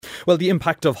Well, the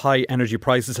impact of high energy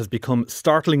prices has become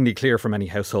startlingly clear for many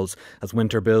households as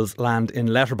winter bills land in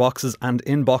letterboxes and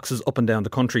in boxes up and down the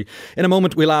country. In a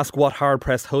moment, we'll ask what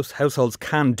hard-pressed households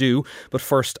can do. But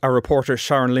first, our reporter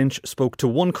Sharon Lynch spoke to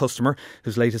one customer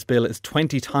whose latest bill is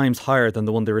 20 times higher than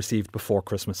the one they received before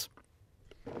Christmas.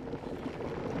 There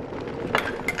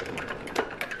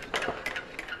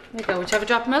you go. Would you have a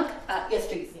drop of milk? Yes,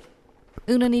 please.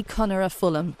 Una Ní Conara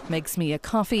Fulham makes me a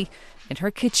coffee in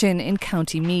her kitchen in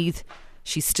County Meath.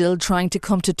 She's still trying to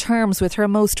come to terms with her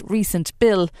most recent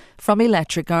bill from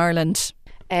Electric Ireland.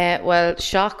 Well,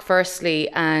 shock firstly,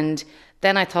 and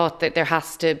then I thought that there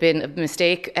has to have been a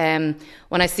mistake. When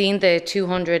I seen the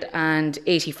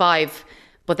 285,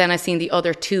 but then I seen the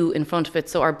other two in front of it.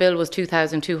 So our bill was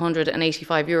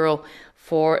 €2,285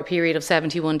 for a period of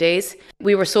 71 days.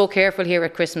 We were so careful here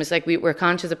at Christmas, like we were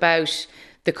conscious about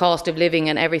the cost of living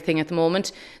and everything at the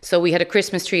moment. So we had a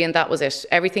Christmas tree and that was it.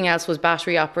 Everything else was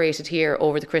battery operated here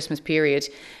over the Christmas period.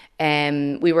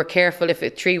 We were careful if a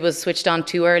tree was switched on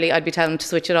too early, I'd be telling them to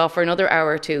switch it off for another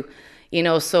hour or two. You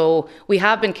know, so we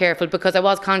have been careful because I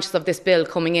was conscious of this bill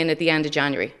coming in at the end of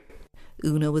January.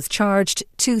 Una was charged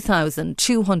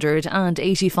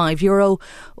 €2,285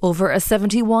 over a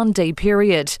 71-day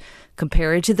period,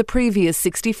 compared to the previous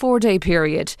 64-day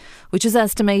period, which is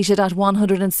estimated at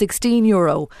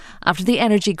 €116 after the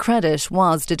energy credit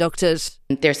was deducted.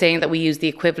 They're saying that we use the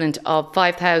equivalent of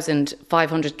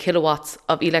 5,500 kilowatts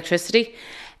of electricity.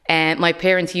 My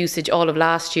parents' usage all of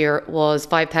last year was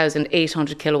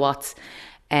 5,800 kilowatts.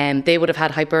 They would have had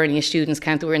Hibernia students,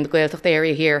 County were in the Gaeltacht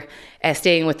area here,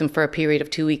 staying with them for a period of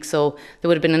 2 weeks. So there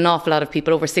would have been an awful lot of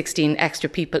people, over 16 extra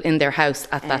people in their house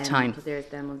at that time. So there's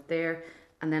them up there.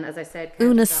 And then, as I said,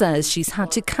 Una says she's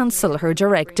had to cancel her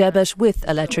direct debit with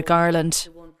Electric Ireland.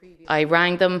 I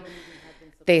rang them.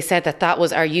 They said that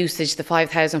was our usage, the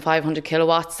 5,500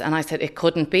 kilowatts, and I said it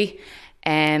couldn't be.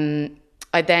 Then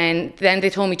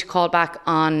they told me to call back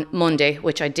on Monday,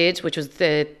 which I did, which was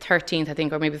the 13th, I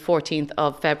think, or maybe the 14th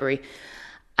of February.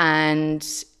 And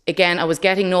again, I was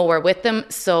getting nowhere with them,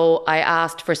 so I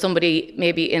asked for somebody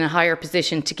maybe in a higher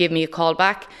position to give me a call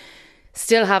back.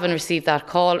 Still haven't received that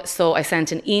call, so I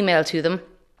sent an email to them,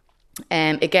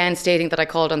 again stating that I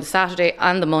called on the Saturday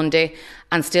and the Monday,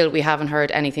 and still we haven't heard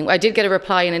anything. I did get a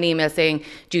reply in an email saying,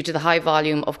 due to the high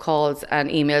volume of calls and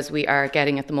emails we are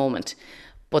getting at the moment,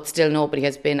 but still nobody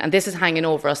has been. And this is hanging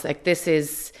over us. Like, this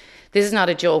is not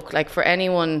a joke. Like, for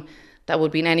anyone that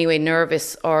would be in any way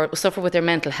nervous or suffer with their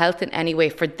mental health in any way,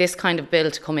 for this kind of bill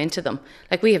to come into them.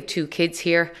 Like, we have 2 kids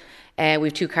here. We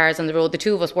have 2 cars on the road. The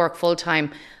 2 of us work full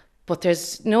time. But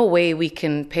there's no way we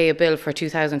can pay a bill for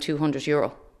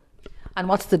 €2,200. And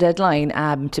what's the deadline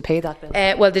to pay that bill?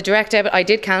 Well, the direct debit, I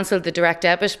did cancel the direct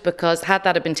debit because had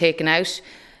that have been taken out,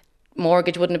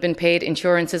 mortgage wouldn't have been paid,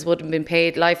 insurances wouldn't have been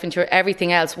paid, life insurance,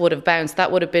 everything else would have bounced.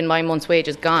 That would have been my month's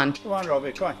wages gone. Come on,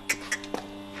 Robbie, come on.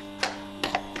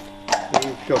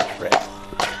 Just Fred.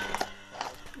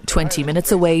 20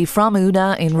 minutes away from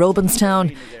Una in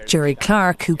Robinstown, Jerry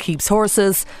Clark, who keeps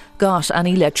horses, got an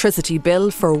electricity bill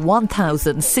for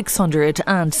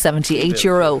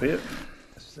 €1,678.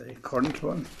 That's the current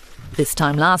one. This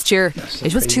time last year,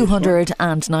 it was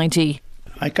 €290.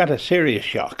 I got a serious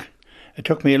shock. It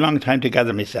took me a long time to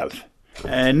gather myself.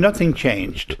 Nothing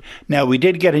changed. Now, we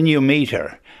did get a new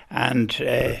meter, and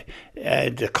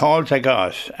the calls I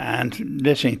got and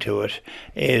listening to it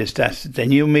is that the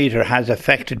new meter has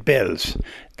affected bills.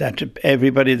 That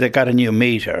everybody that got a new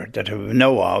meter that I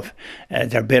know of,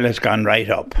 their bill has gone right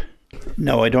up.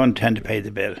 No, I don't intend to pay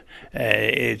the bill.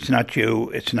 It's not due,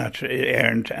 it's not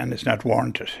earned, and it's not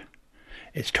warranted.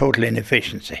 It's total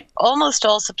inefficiency. Almost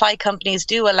all supply companies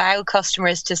do allow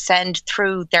customers to send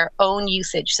through their own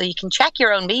usage. So you can check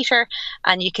your own meter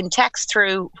and you can text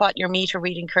through what your meter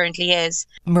reading currently is.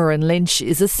 Muireann Lynch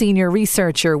is a senior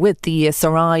researcher with the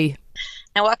ESRI.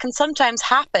 Now, what can sometimes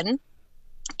happen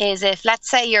is if, let's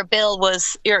say your bill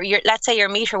was, let's say your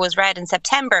meter was read in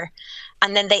September,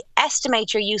 and then they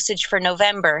estimate your usage for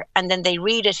November, and then they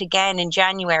read it again in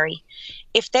January.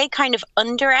 If they kind of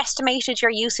underestimated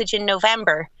your usage in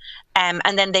November, and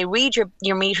then they read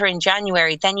your meter in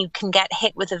January, then you can get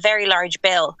hit with a very large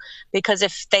bill. Because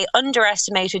if they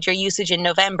underestimated your usage in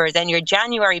November, then your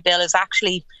January bill is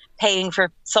actually paying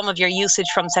for some of your usage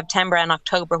from September and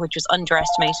October, which was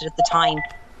underestimated at the time.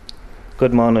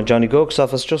 Good morning, Johnny Gook's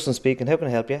office. Justin speaking. How can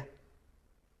I help you?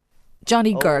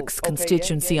 Johnny Girk's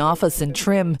constituency office in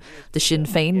Trim. The Sinn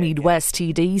Féin Meath West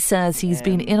TD says he's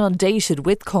been inundated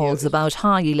with calls about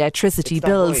high electricity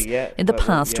bills in the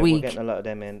past week. Getting a lot of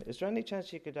them in. Is there any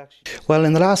chance you could actually... Well,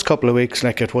 in the last couple of weeks,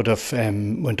 it would have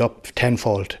went up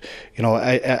tenfold.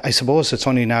 I suppose it's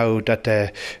only now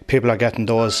that people are getting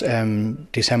those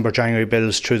December, January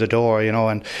bills through the door,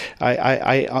 and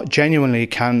I genuinely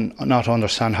can not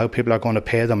understand how people are going to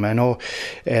pay them. I know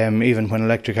even when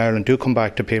Electric Ireland do come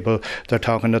back to people, they're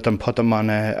talking to them, put them on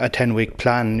a 10-week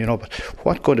plan, but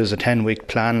what good is a 10-week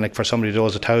plan, for somebody who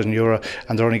owes €1,000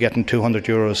 and they're only getting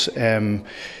 €200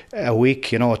 a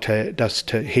week, that's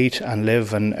to heat and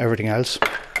live and everything else.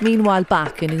 Meanwhile,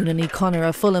 back in Una Connor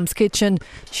of Fulham's Kitchen,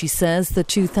 she says the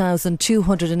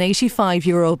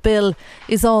 €2,285 bill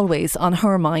is always on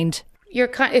her mind.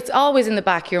 It's always in the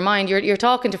back of your mind. You're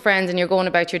talking to friends and you're going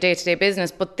about your day-to-day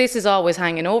business, but this is always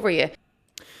hanging over you.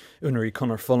 Una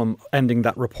Connor Fulham ending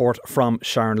that report from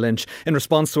Sharon Lynch. In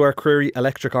response to our query,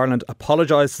 Electric Ireland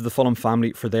apologised to the Fulham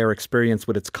family for their experience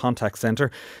with its contact centre.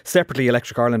 Separately,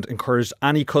 Electric Ireland encouraged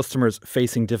any customers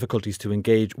facing difficulties to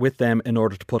engage with them in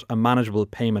order to put a manageable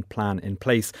payment plan in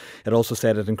place. It also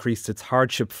said it increased its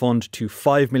hardship fund to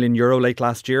 €5 million late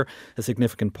last year, a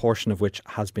significant portion of which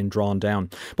has been drawn down.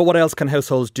 But what else can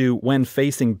households do when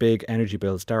facing big energy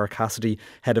bills? Dara Cassidy,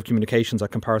 Head of Communications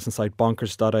at comparison site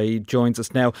bonkers.ie, joins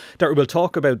us now. Dara, we'll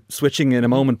talk about switching in a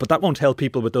moment, but that won't help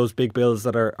people with those big bills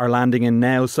that are landing in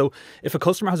now. So if a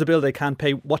customer has a bill they can't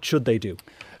pay, what should they do?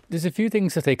 There's a few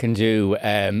things that they can do.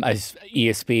 As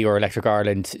ESB or Electric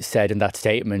Ireland said in that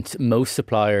statement, most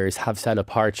suppliers have set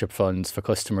up hardship funds for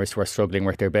customers who are struggling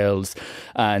with their bills,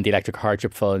 and the Electric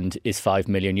Hardship Fund is €5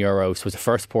 million. So as a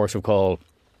first port of call,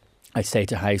 I say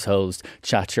to households,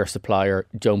 chat to your supplier,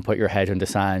 don't put your head in the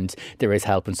sand. There is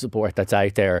help and support that's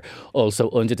out there.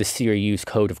 Also, under the CRU's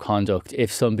Code of Conduct,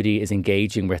 if somebody is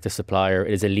engaging with the supplier,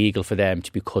 it is illegal for them to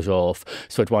be cut off.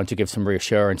 So I'd want to give some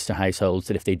reassurance to households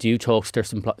that if they do talk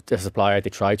to their supplier, they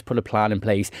try to put a plan in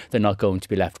place, they're not going to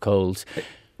be left cold.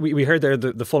 We heard there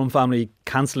the Fulham family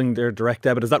cancelling their direct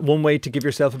debit. Is that one way to give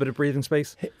yourself a bit of breathing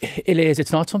space? It is.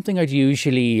 It's not something I'd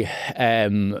usually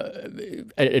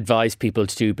advise people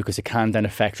to do because it can then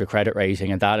affect your credit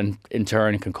rating, and that in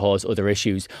turn can cause other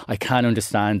issues. I can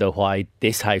understand though why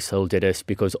this household did it,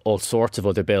 because all sorts of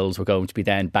other bills were going to be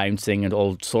then bouncing and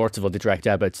all sorts of other direct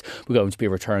debits were going to be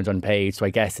returned unpaid. So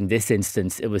I guess in this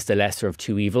instance it was the lesser of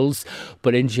two evils.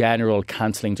 But in general,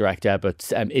 cancelling direct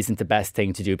debits isn't the best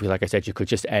thing to do, because like I said, you could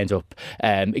just end up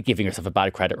giving yourself a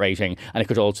bad credit rating, and it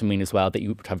could also mean as well that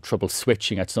you would have trouble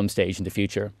switching at some stage in the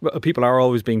future. Well, people are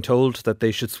always being told that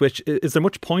they should switch. Is there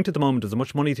much point at the moment? Is there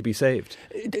much money to be saved?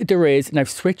 There is. Now,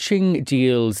 switching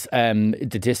deals,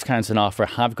 the discounts on offer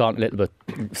have gotten a little bit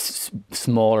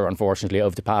smaller, unfortunately,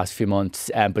 over the past few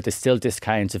months, but there's still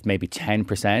discounts of maybe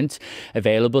 10%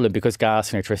 available, and because gas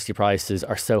and electricity prices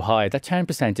are so high, that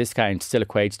 10% discount still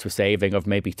equates to a saving of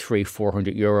maybe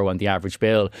 €300-400 on the average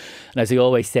bill. And as I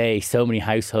always say, so many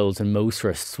households and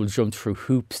motorists will jump through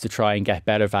hoops to try and get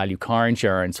better value car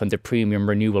insurance when the premium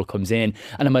renewal comes in,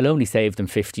 and it might only save them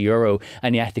 €50,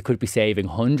 and yet they could be saving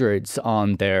hundreds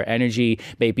on their energy,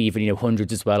 maybe even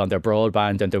hundreds as well on their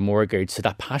broadband and their mortgage. So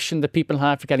that passion that people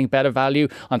have for getting better value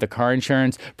on the car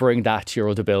insurance, bring that to your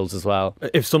other bills as well.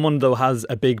 If someone though has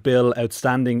a big bill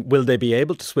outstanding, will they be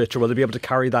able to switch, or will they be able to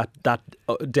carry that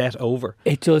debt over?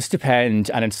 It does depend,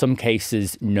 and in some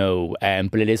cases no,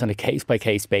 but it is on a case by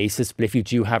case basis. But if you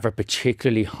do have a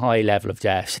particularly high level of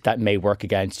debt, that may work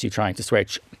against you trying to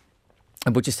switch. I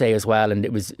would just say as well, and I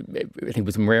think it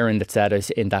was Muireann that said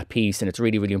it in that piece, and it's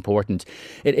really, really important.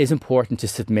 It is important to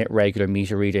submit regular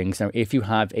meter readings. Now, if you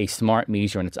have a smart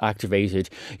meter and it's activated,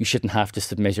 you shouldn't have to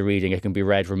submit a reading. It can be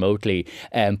read remotely.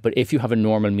 But if you have a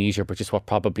normal meter, which is what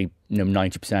probably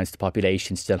 90% of the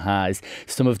population still has,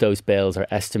 some of those bills are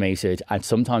estimated, and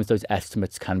sometimes those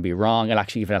estimates can be wrong. And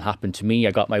actually, even it happened to me.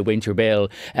 I got my winter bill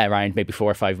around maybe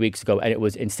 4 or 5 weeks ago, and it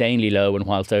was insanely low. And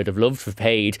whilst I would have loved to have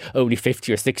paid only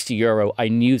 €50 or €60, I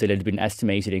knew that it had been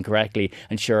estimated incorrectly,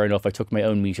 and sure enough I took my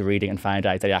own meter reading and found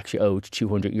out that I actually owed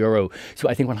 €200. So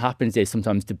I think what happens is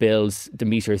sometimes the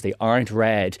meters, they aren't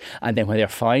read, and then when they're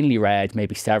finally read,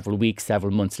 maybe several weeks,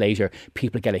 several months later,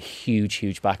 people get a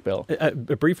huge back bill.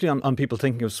 Briefly on people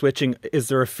thinking of switching, is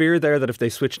there a fear there that if they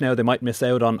switch now they might miss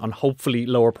out on hopefully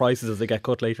lower prices as they get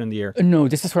cut later in the year? No,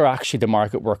 this is where actually the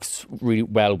market works really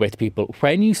well with people.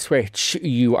 When you switch,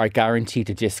 you are guaranteed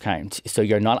a discount, so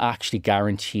you're not actually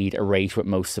guaranteed a rate rate with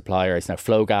most suppliers. Now,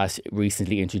 Flowgas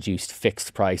recently introduced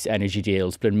fixed price energy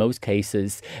deals, but in most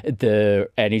cases, the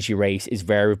energy rate is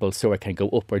variable, so it can go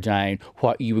up or down.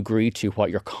 What you agree to,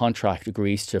 what your contract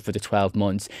agrees to for the 12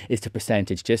 months is the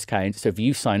percentage discount. So if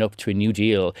you sign up to a new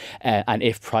deal and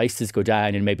if prices go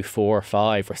down in maybe 4 or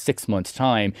 5 or 6 months'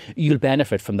 time, you'll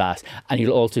benefit from that and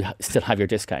you'll also still have your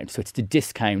discount. So it's the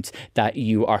discount that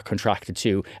you are contracted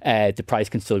to. The price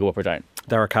can still go up or down.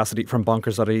 Darragh Cassidy from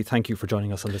Bonkers.ie, thank you for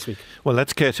joining us on This Week. Well,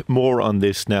 let's get more on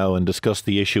this now and discuss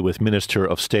the issue with Minister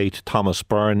of State Thomas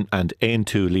Byrne and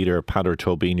Aontú leader Peadar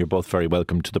Tóibín. You're both very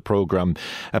welcome to the programme.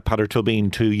 Peadar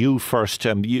Tóibín, to you first.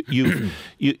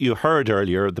 You heard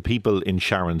earlier the people in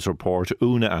Sharon's report,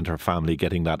 Una and her family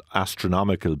getting that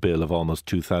astronomical bill of almost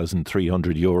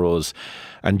 €2,300,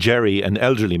 and Jerry, an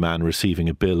elderly man, receiving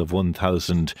a bill of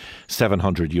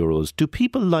 €1,700. Do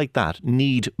people like that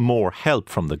need more help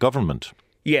from the government?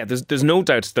 Yeah, there's no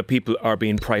doubt that people are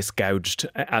being price gouged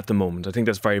at the moment. I think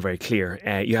that's very, very clear.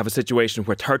 You have a situation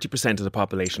where 30% of the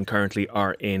population currently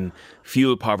are in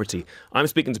fuel poverty. I'm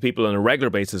speaking to people on a regular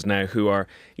basis now who are,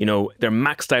 they're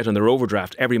maxed out on their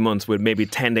overdraft every month with maybe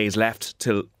 10 days left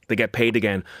till they get paid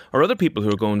again, or other people who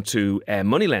are going to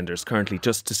money lenders currently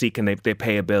just to see can they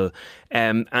pay a bill.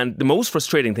 And the most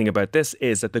frustrating thing about this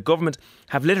is that the government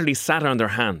have literally sat on their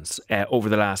hands over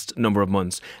the last number of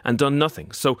months and done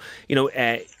nothing. So,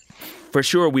 for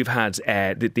sure we've had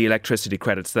the electricity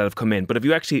credits that have come in, but if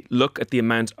you actually look at the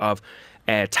amount of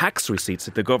tax receipts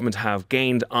that the government have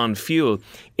gained on fuel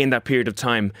in that period of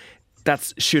time,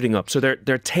 that's shooting up. So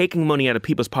they're taking money out of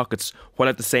people's pockets while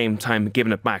at the same time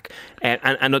giving it back.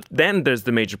 And then there's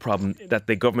the major problem that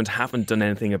the government haven't done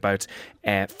anything about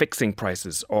fixing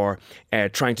prices or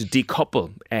trying to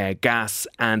decouple gas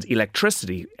and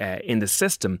electricity in the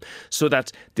system so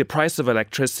that the price of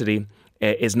electricity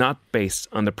is not based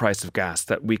on the price of gas,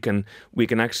 that we can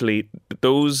actually,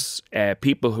 those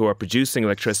people who are producing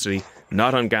electricity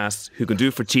not on gas, who can do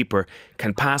it for cheaper,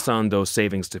 can pass on those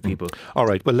savings to people. All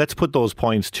right, well, let's put those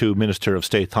points to Minister of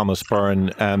State Thomas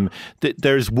Byrne.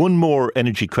 There's one more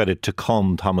energy credit to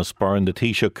come, Thomas Byrne. The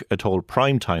Taoiseach told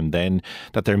Primetime then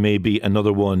that there may be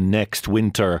another one next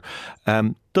winter.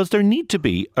 Does there need to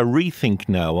be a rethink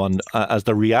now on, as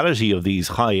the reality of these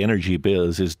high energy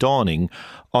bills is dawning,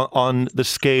 on the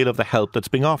scale of the help that's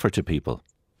being offered to people?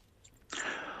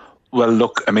 Well,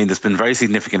 look, there's been very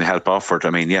significant help offered.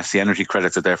 Yes, the energy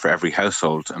credits are there for every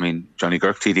household. Johnny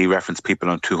Girk TD referenced people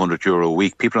on €200 a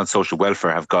week. People on social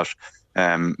welfare have got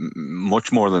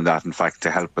much more than that, in fact, to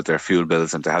help with their fuel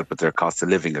bills and to help with their cost of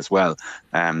living as well.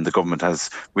 The government has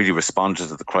really responded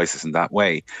to the crisis in that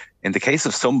way. In the case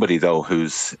of somebody, though,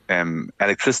 whose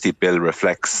electricity bill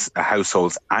reflects a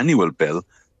household's annual bill,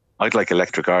 I'd like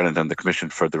Electric Ireland and the Commission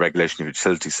for the Regulation of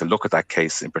Utilities to look at that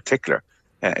case in particular.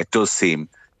 It does seem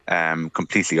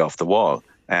completely off the wall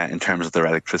in terms of their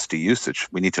electricity usage.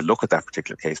 We need to look at that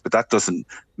particular case, but that doesn't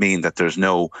mean that there's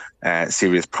no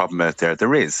serious problem out there.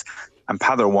 There is. And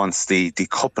Peadar wants the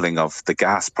decoupling of the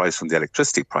gas price from the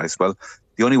electricity price. Well,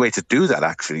 the only way to do that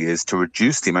actually is to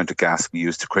reduce the amount of gas we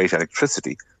use to create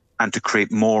electricity and to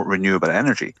create more renewable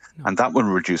energy. And that will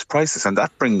reduce prices. And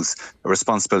that brings a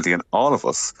responsibility on all of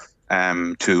us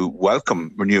to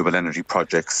welcome renewable energy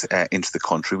projects into the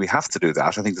country. We have to do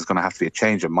that. I think there's going to have to be a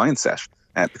change of mindset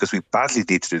because we badly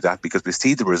need to do that, because we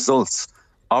see the results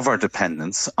of our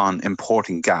dependence on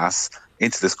importing gas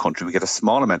into this country. We get a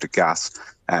small amount of gas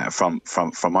from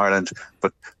Ireland,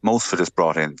 but most of it is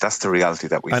brought in. That's the reality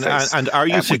that we face. And are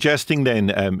you suggesting then,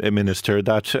 Minister,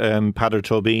 that Peadar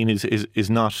Tóibín is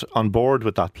not on board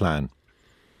with that plan?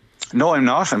 No, I'm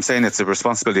not. I'm saying it's a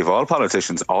responsibility of all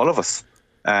politicians, all of us.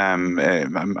 I'm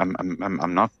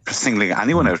not singling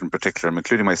anyone out in particular,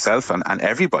 including myself and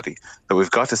everybody, that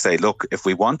we've got to say, look, if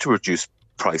we want to reduce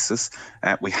prices,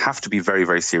 we have to be very,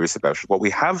 very serious about it. What we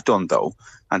have done, though,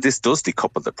 and this does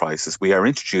decouple the prices, we are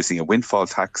introducing a windfall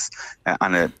tax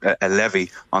and a levy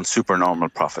on supernormal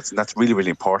profits. And that's really, really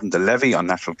important. The levy on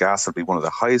natural gas will be one of the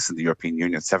highest in the European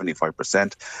Union,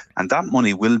 75%. And that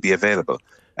money will be available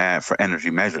for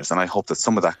energy measures, and I hope that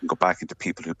some of that can go back into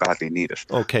people who badly need it.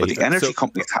 Okay. But the energy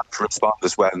companies have to respond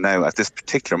as well now at this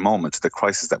particular moment to the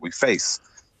crisis that we face,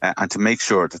 and to make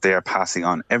sure that they are passing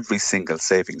on every single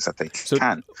savings that they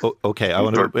can. Okay, I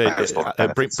want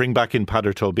to bring back in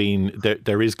Peadar Tóibín.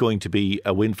 There is going to be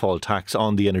a windfall tax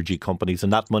on the energy companies,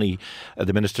 and that money,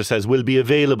 the Minister says, will be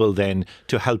available then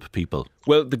to help people.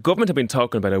 Well, the government have been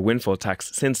talking about a windfall tax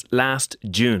since last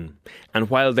June. And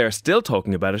while they're still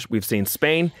talking about it, we've seen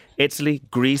Spain, Italy,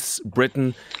 Greece,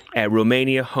 Britain,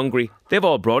 Romania, Hungary. They've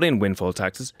all brought in windfall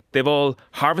taxes. They've all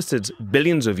harvested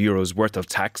billions of euros worth of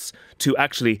tax to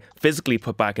actually physically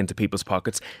put back into people's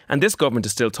pockets. And this government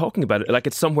is still talking about it like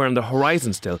it's somewhere on the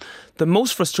horizon still. The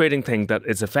most frustrating thing that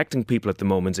is affecting people at the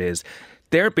moment is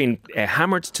they're being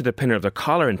hammered to the pin of their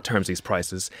collar in terms of these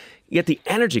prices, yet the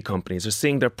energy companies are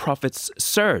seeing their profits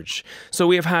surge. So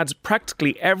we have had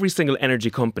practically every single energy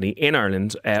company in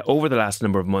Ireland over the last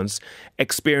number of months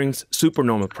experience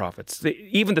supernormal profits.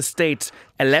 Even the state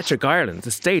Electric Ireland,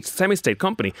 the state semi-state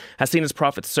company, has seen its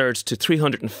profits surge to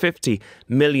 350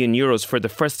 million euros for the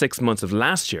first 6 months of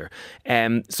last year.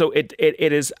 So it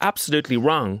is absolutely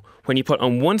wrong when you put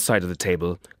on one side of the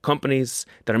table companies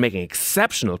that are making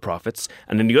exceptional profits,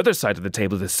 and on the other side of the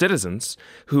table the citizens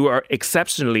who are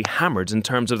exceptionally hammered in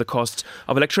terms of the cost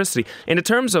of electricity. In the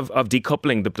terms of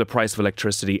decoupling the price of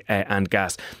electricity and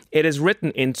gas, it is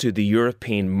written into the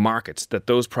European market that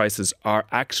those prices are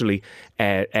actually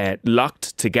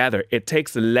locked together. It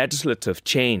takes a legislative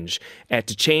change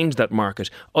to change that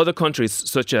market. Other countries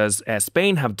such as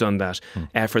Spain have done that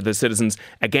for the citizens.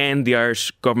 Again, the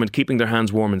Irish government keeping their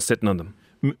hands warm and sitting on them.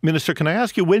 Minister, can I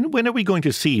ask you, when are we going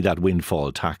to see that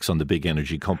windfall tax on the big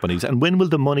energy companies, and when will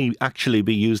the money actually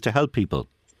be used to help people?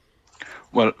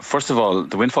 Well, first of all,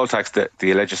 the windfall tax,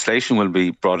 the legislation will be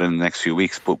brought in the next few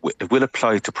weeks, but it will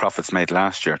apply to profits made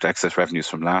last year, to excess revenues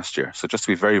from last year. So just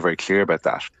to be very, very clear about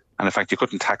that. And in fact, you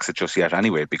couldn't tax it just yet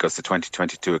anyway, because the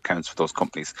 2022 accounts for those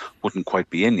companies wouldn't quite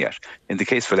be in yet. In the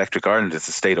case for Electric Ireland, it's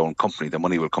a state-owned company. The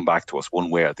money will come back to us one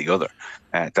way or the other.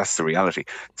 That's the reality.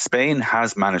 Spain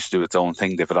has managed to do its own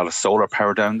thing. They've a lot of solar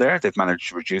power down there. They've managed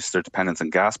to reduce their dependence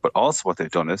on gas. But also what they've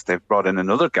done is they've brought in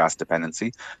another gas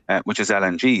dependency, which is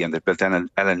LNG. And they've built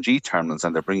LNG terminals,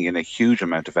 and they're bringing in a huge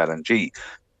amount of LNG.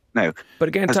 Now, but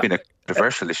again, has been a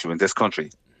controversial issue in this country.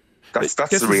 That's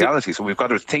the reality. So we've got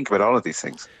to think about all of these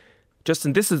things.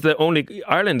 Justin,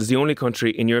 Ireland is the only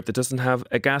country in Europe that doesn't have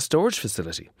a gas storage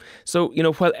facility. So,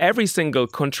 while every single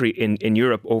country in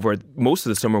Europe over most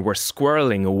of the summer were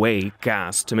squirreling away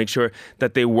gas to make sure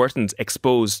that they weren't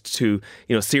exposed to,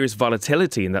 serious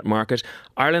volatility in that market,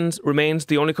 Ireland remains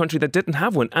the only country that didn't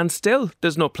have one. And still,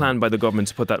 there's no plan by the government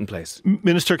to put that in place.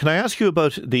 Minister, can I ask you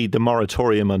about the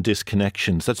moratorium on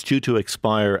disconnections? That's due to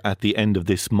expire at the end of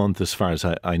this month, as far as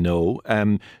I know.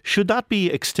 Should that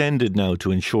be extended now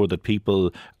to ensure that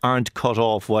people aren't cut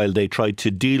off while they try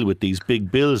to deal with these big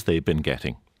bills they've been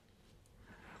getting?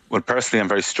 Well, personally, I'm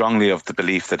very strongly of the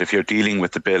belief that if you're dealing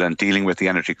with the bill and dealing with the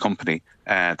energy company,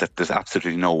 that there's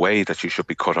absolutely no way that you should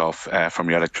be cut off from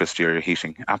your electricity or your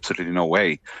heating. Absolutely no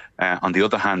way. On the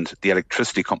other hand, the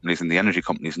electricity companies and the energy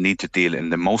companies need to deal in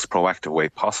the most proactive way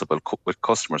possible with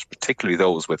customers, particularly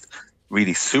those with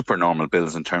really supernormal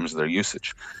bills in terms of their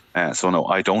usage. So no,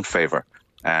 I don't favour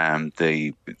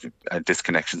the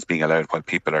disconnections being allowed while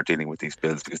people are dealing with these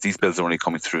bills, because these bills are only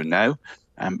coming through now,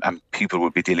 and people will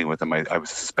be dealing with them, I would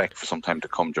suspect, for some time to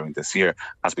come during this year,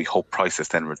 as we hope prices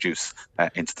then reduce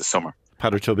into the summer.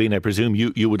 Peadar Tóibín, I presume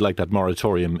you would like that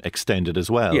moratorium extended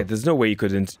as well. Yeah, there's no way you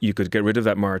could get rid of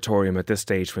that moratorium at this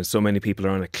stage when so many people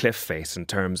are on a cliff face in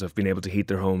terms of being able to heat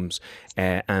their homes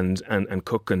and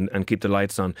cook and keep the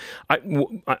lights on.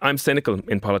 I'm cynical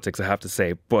in politics, I have to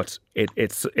say, but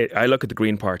I look at the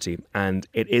Green Party, and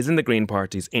it is in the Green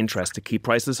Party's interest to keep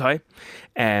prices high.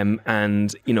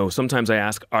 And sometimes I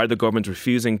ask, are the government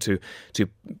refusing to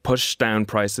push down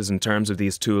prices in terms of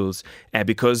these tools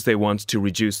because they want to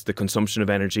reduce the consumption of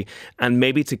energy, and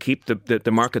maybe to keep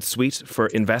the market sweet for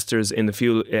investors in the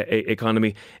fuel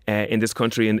economy in this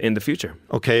country in the future?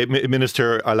 Okay,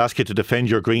 Minister, I'll ask you to defend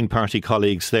your Green Party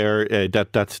colleagues there,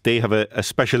 that they have a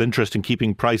special interest in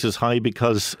keeping prices high,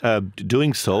 because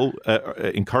doing so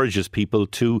encourages people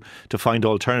to find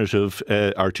alternative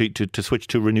or to switch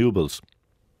to renewables.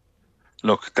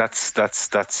 Look, that's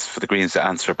for the Greens to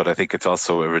answer, but I think it's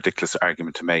also a ridiculous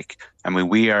argument to make. I mean,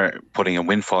 we are putting a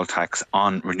windfall tax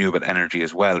on renewable energy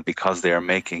as well because they are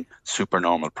making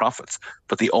supernormal profits.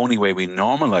 But the only way we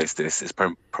normalise this is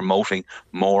promoting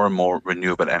more and more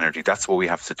renewable energy. That's what we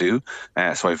have to do.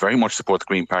 So I very much support the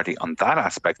Green Party on that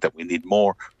aspect, that we need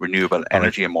more renewable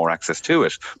energy and more access to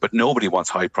it. But nobody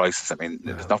wants high prices. I mean,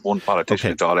 there's not one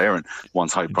politician in Dáil Éireann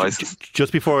wants high prices.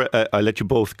 Just before I let you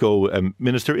both go,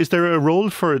 Minister, is there a role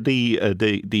for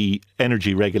the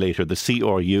energy regulator, the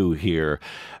CRU here.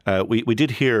 We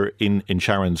did hear in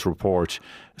Sharon's report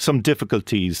some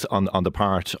difficulties on the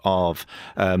part of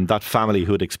that family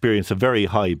who had experienced a very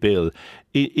high bill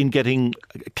in getting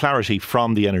clarity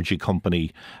from the energy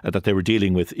company that they were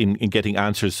dealing with, in getting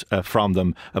answers from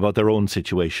them about their own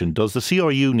situation. Does the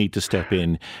CRU need to step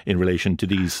in relation to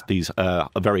these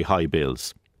very high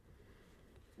bills?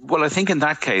 Well, I think in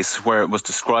that case where it was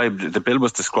described, the bill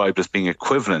was described as being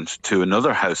equivalent to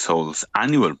another household's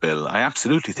annual bill, I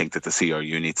absolutely think that the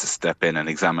CRU needs to step in and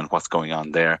examine what's going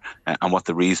on there and what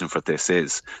the reason for this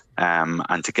is,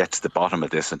 and to get to the bottom of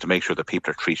this and to make sure that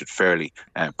people are treated fairly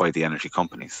by the energy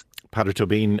companies. Peadar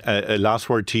Tóibín, a last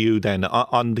word to you then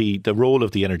on the role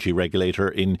of the energy regulator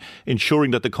in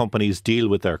ensuring that the companies deal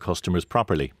with their customers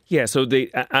properly. Yeah, so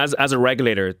as a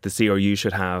regulator, the CRU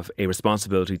should have a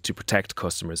responsibility to protect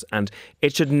customers, and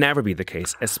it should never be the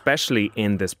case, especially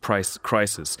in this price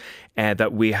crisis,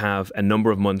 that we have a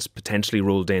number of months potentially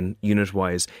rolled in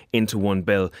unit-wise into one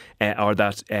bill, or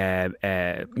that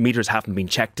meters haven't been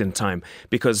checked in time,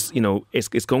 because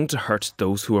it's going to hurt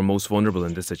those who are most vulnerable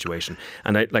in this situation.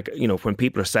 And when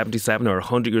people are 77 or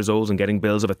 100 years old and getting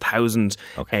bills of €1,000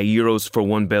 euros for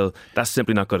one bill, that's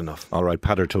simply not good enough. All right,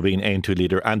 Peadar Tóibín, AN2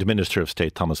 leader and Minister of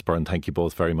State Thomas Byrne, thank you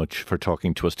both very much for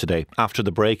talking to us today. After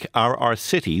the break, are our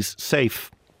cities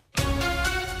safe?